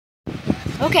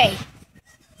Okay.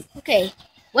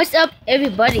 What's up,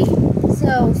 everybody?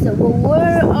 So we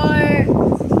are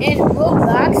in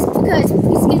Roblox because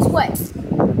guess what?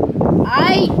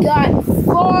 I got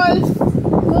 5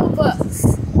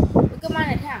 Robux. Look at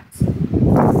my account.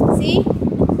 See?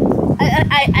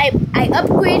 I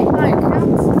upgrade my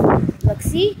account. Look,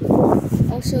 see?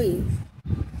 I'll show you.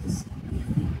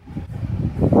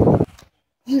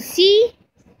 You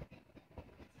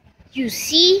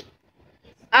see?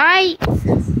 I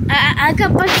got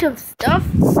a bunch of stuff.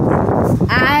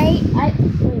 I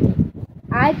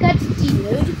got the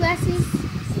nerd glasses.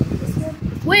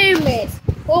 Wait a minute.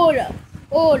 Hold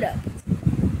up.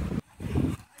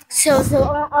 So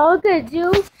all I'm gonna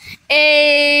do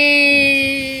is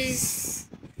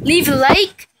leave a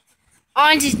like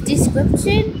on the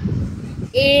description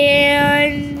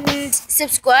and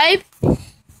subscribe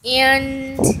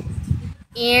and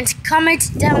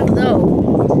comment down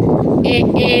below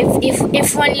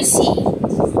if when you see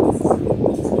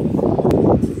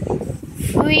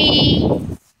free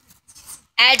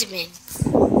admin.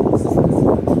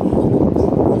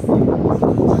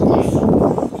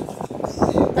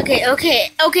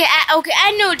 Okay.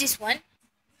 I know this one.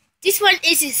 This one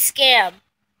is a scam.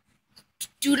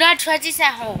 Do not try this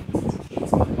at home.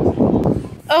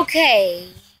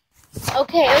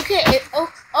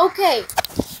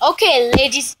 Okay,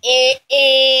 ladies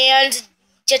and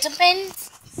gentlemen,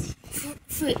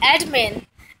 free admin.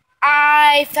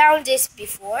 I found this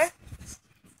before.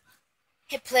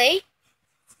 Hit play.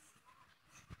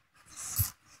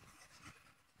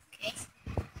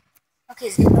 Okay. It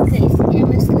is not enough.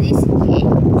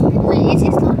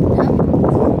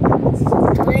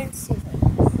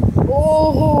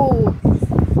 Oh,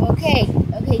 okay,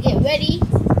 get ready.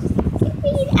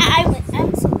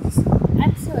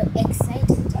 I'm so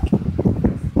excited.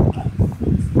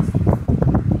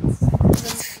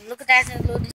 Look at that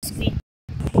loaded screen.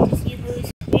 You see the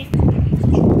loaded screen?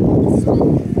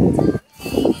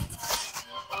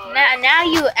 Now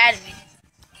you admin.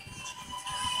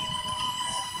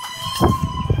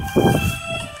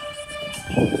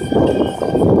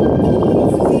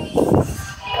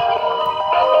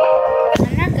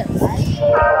 I'm not gonna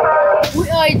lie. We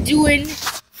are doing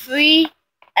free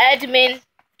admin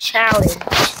challenge.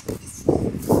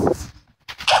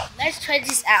 Let's try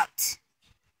this out.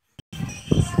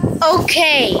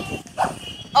 Okay,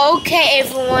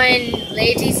 everyone,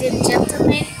 ladies and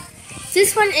gentlemen,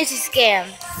 this one is a scam.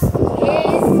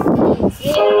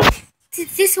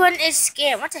 This one is a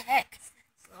scam. What the heck,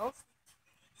 bro?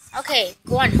 Okay,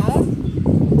 go on home.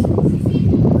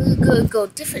 We'll go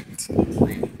different.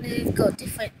 We'll go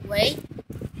different way.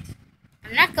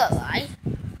 I'm not gonna lie.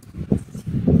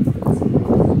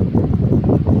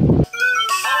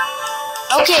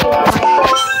 Okay.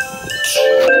 Make sure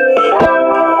you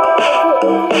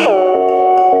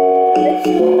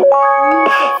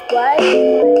subscribe.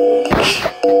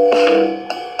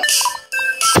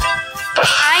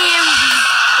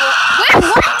 Wait,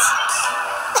 what?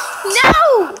 No!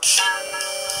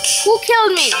 Who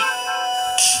killed me?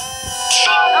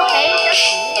 Okay, that's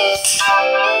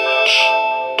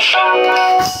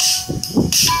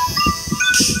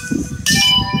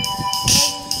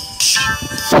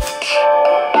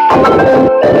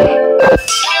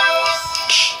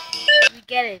we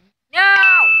get it. No!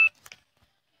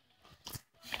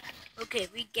 Okay,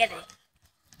 we get it.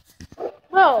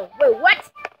 Whoa, wait,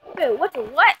 what? Wait, what?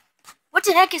 What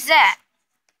the heck is that?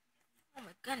 Oh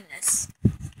my goodness.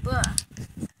 Bruh.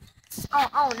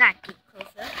 Oh, not get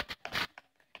closer.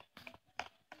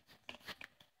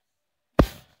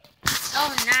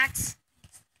 Oh, not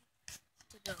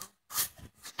to go.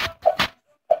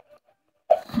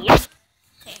 Yep.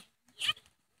 Okay.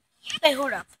 Wait,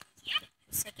 hold up.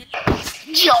 A second.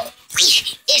 Yo,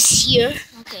 it's here.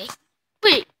 Okay.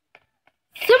 Wait.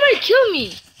 Somebody killed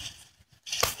me.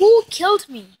 Who killed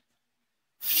me?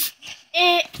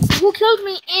 Who killed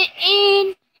me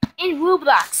in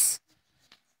Roblox?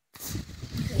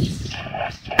 Okay.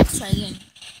 Let's try again.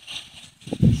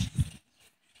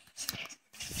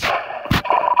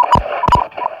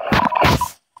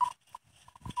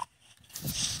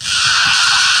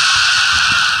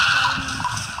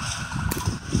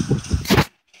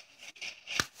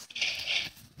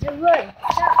 Run.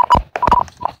 Stop.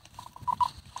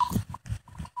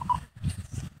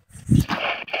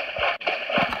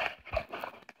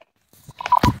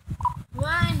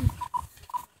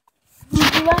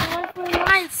 Run for your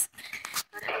life.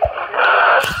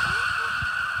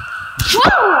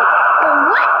 Whoa!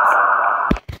 What?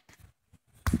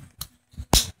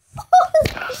 Oh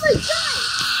my god!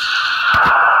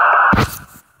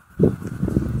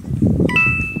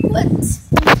 What?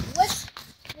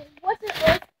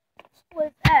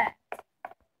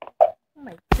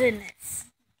 goodness.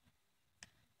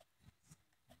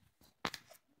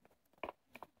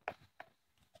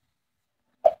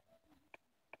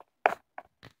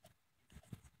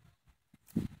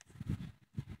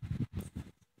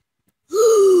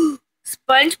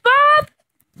 SpongeBob?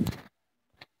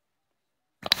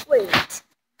 Wait.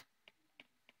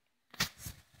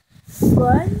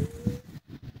 SpongeBob?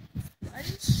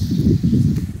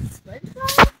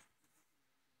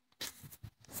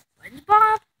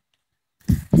 SpongeBob?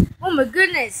 Oh my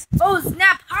goodness. Oh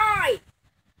snap, hi!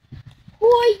 Who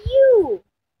are you?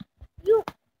 You...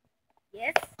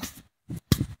 Yes?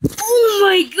 Oh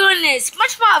my goodness.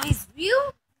 SpongeBob is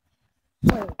real?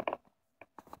 Wait.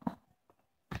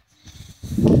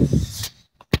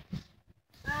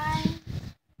 I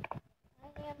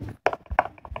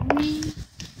am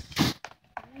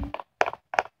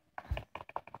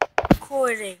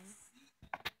recording.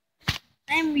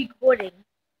 I'm recording.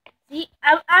 See,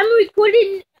 I'm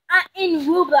recording in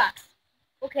Roblox.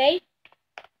 Okay.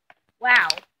 Wow.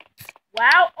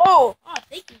 Wow. Oh,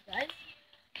 thank you guys.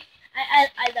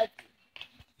 I love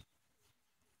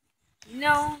you. You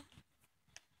know,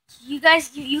 you guys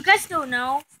don't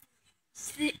know.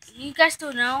 You guys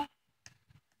don't know.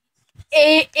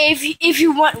 If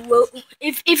you want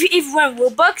if you want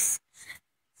Robux,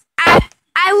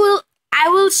 I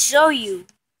will show you.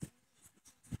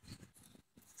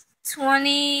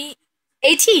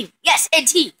 2018. Yes,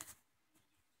 18.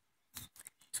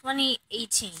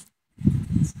 2018.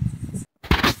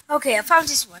 Okay, I found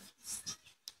this one.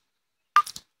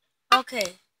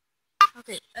 Okay.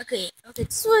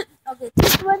 This one. Okay,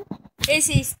 this one is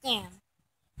a scam.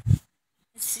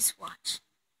 Let's just watch.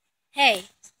 Hey.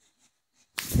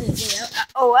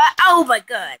 Oh my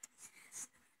god.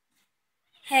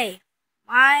 Hey,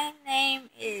 my name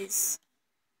is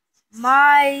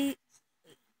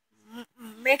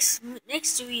next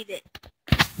to read it.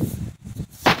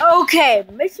 Okay,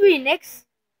 let's read next.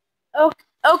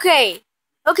 Okay,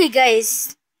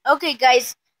 guys. Okay,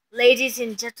 guys, ladies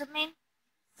and gentlemen,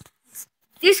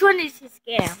 this one is a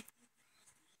scam.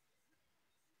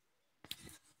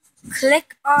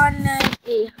 Click on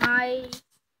a high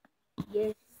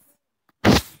yes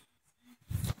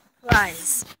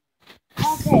prize.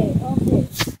 Okay.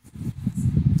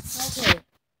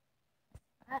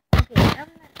 I'm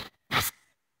not.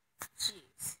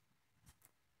 Jeez.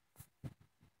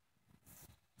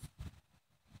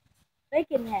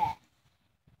 Bacon hat.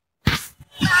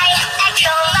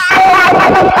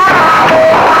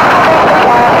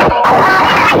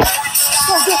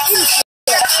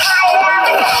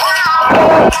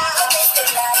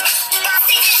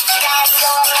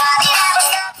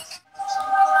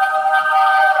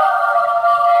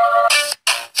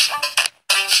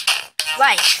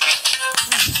 Right.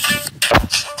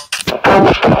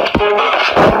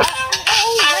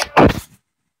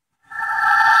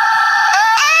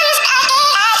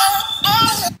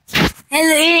 And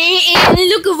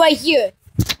look right here.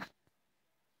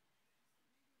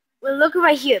 Well, look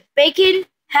right here. Bacon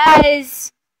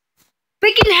has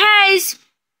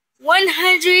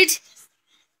 100.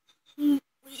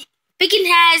 Bacon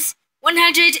has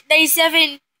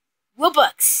 197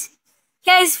 Robux. He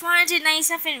has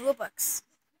 497 Robux.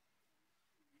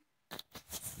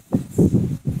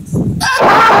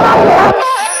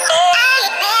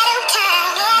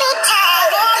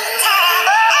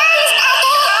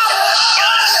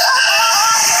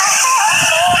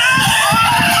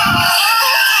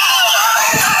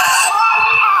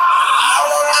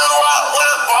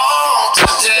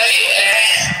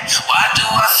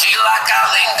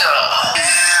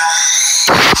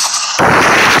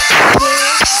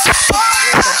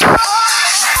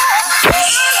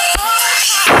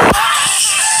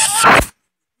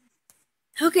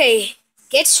 Okay,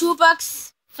 get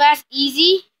Robux fast,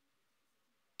 easy.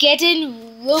 Getting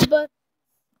Robux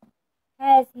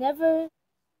has never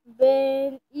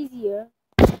been easier.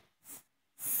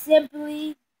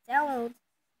 Simply download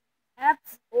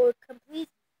apps or complete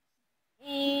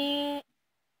in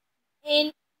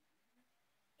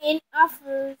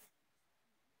offers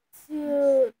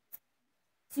to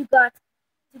got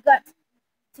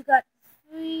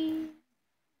free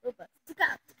Robux. To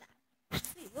got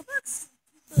free Robux.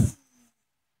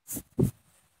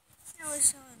 Now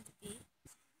it's going to be.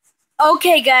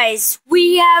 Okay, guys,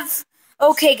 we have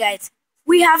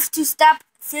to stop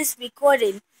this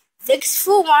recording. Thanks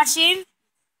for watching.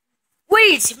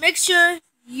 Wait, make sure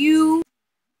you.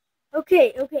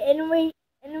 Okay. Anyway,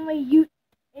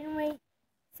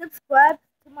 subscribe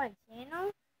to my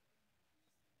channel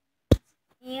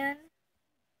and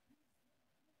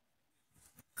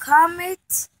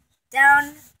comment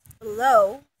down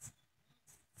below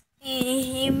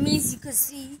And as you can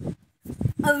see,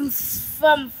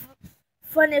 from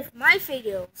one of my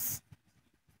videos.